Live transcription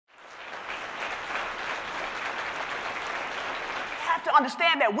have to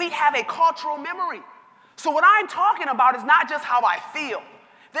understand that we have a cultural memory. So what I'm talking about is not just how I feel.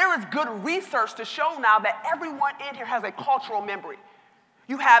 There is good research to show now that everyone in here has a cultural memory.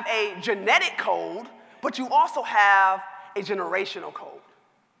 You have a genetic code, but you also have a generational code.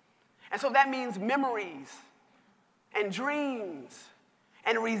 And so that means memories and dreams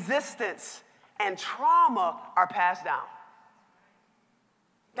and resistance and trauma are passed down.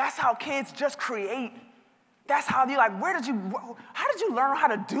 That's how kids just create. That's how you're like, how did you learn how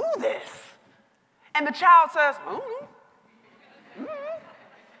to do this? And the child says, No.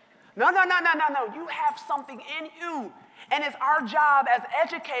 You have something in you. And it's our job as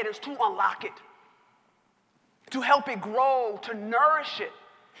educators to unlock it, to help it grow, to nourish it,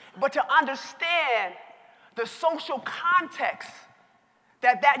 but to understand the social context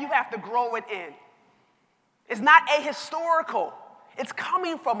that you have to grow it in. It's not ahistorical. It's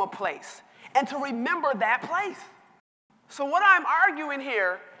coming from a place, and to remember that place. So what I'm arguing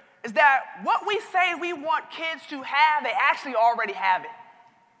here is that what we say we want kids to have, they actually already have it.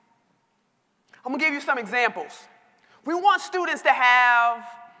 I'm gonna give you some examples. We want students to have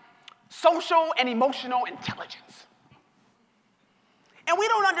social and emotional intelligence. And we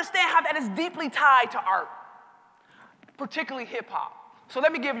don't understand how that is deeply tied to art, particularly hip hop. So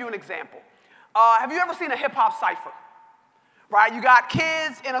let me give you an example. Have you ever seen a hip hop cipher? Right, you got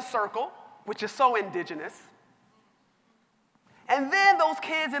kids in a circle, which is so indigenous. And then those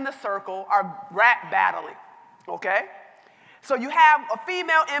kids in the circle are rap battling, okay? So you have a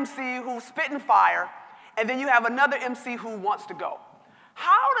female MC who's spitting fire, and then you have another MC who wants to go.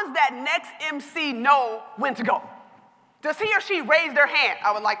 How does that next MC know when to go? Does he or she raise their hand?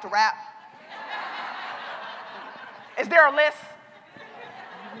 I would like to rap. Is there a list?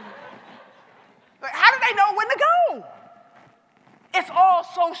 Like, how do they know when to go? It's all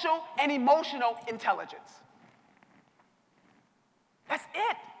social and emotional intelligence. That's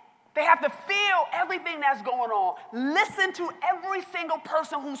it. They have to feel everything that's going on, listen to every single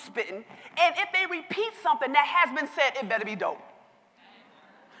person who's spitting, and if they repeat something that has been said, it better be dope.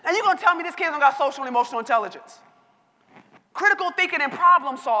 And you're going to tell me this kid don't got social and emotional intelligence? Critical thinking and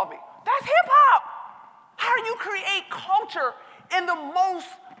problem solving. That's hip hop. How do you create culture in the most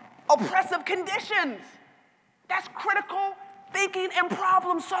oppressive conditions? That's critical thinking and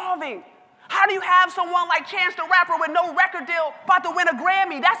problem solving. How do you have someone like Chance the Rapper with no record deal about to win a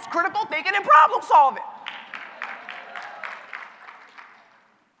Grammy? That's critical thinking and problem solving.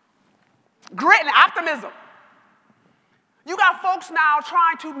 Grit and optimism. You got folks now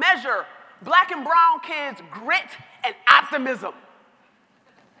trying to measure black and brown kids' grit and optimism.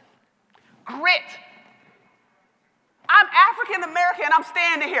 Grit. I'm African American and I'm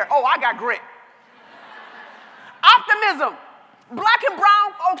standing here. Oh, I got grit. Optimism. Black and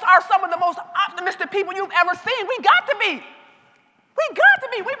brown folks are some of the most optimistic people you've ever seen. We got to be. We got to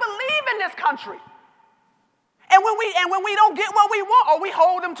be. We believe in this country. And when we don't get what we want, we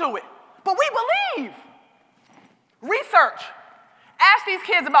hold them to it. But we believe. Research. Ask these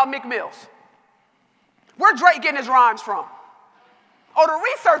kids about Meek Mills. Where Drake getting his rhymes from? Oh, the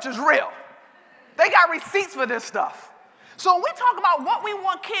research is real. They got receipts for this stuff. So when we talk about what we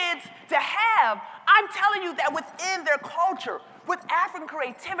want kids to have, I'm telling you that within their culture, with African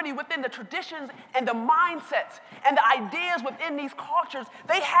creativity, within the traditions and the mindsets and the ideas within these cultures,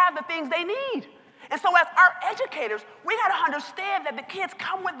 they have the things they need. And so as our educators, we got to understand that the kids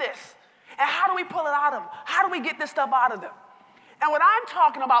come with this. And how do we pull it out of them? How do we get this stuff out of them? And what I'm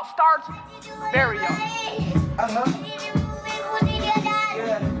talking about starts very young.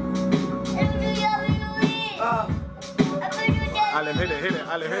 Alan, hit it.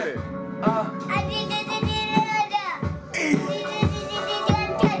 Alan, hit it.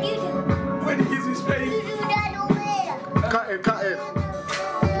 When he gets his face. Cut it.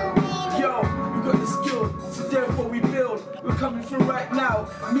 Yo, we got the skill, so therefore we build. We're coming through right now,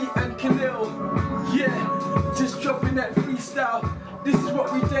 me and Khalil. Yeah, just dropping that freestyle. This is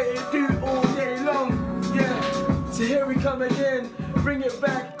what we do all day long. Yeah, so here we come again. Bring it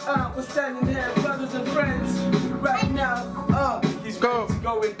back up. We're standing here, brothers and friends. Right now, he's go.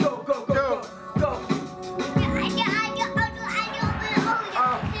 Going, go.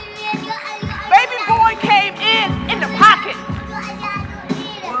 Baby boy came in the pocket.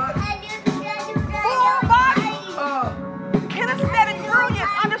 Full body. Kinesthetic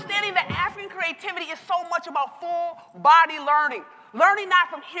brilliance. Understanding that African creativity is so much about full body learning. Learning not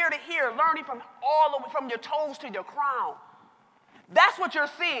from here to here, learning from all the way from your toes to your crown. That's what you're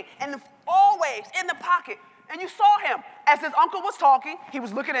seeing. And always in the pocket. And you saw him. As his uncle was talking, he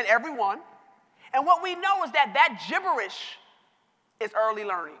was looking at everyone. And what we know is that gibberish is early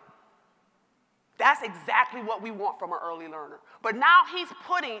learning. That's exactly what we want from an early learner. But now he's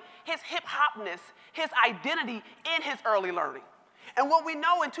putting his hip-hopness, his identity in his early learning. And what we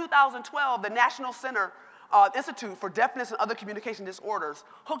know in 2012, the National Center Institute for Deafness and Other Communication Disorders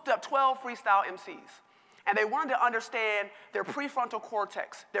hooked up 12 freestyle MCs. And they wanted to understand their prefrontal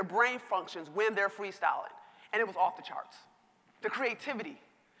cortex, their brain functions when they're freestyling. And it was off the charts. The creativity,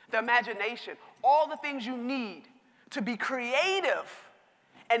 the imagination, all the things you need to be creative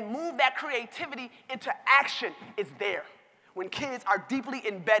and move that creativity into action is there when kids are deeply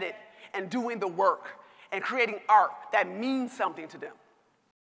embedded and doing the work and creating art that means something to them.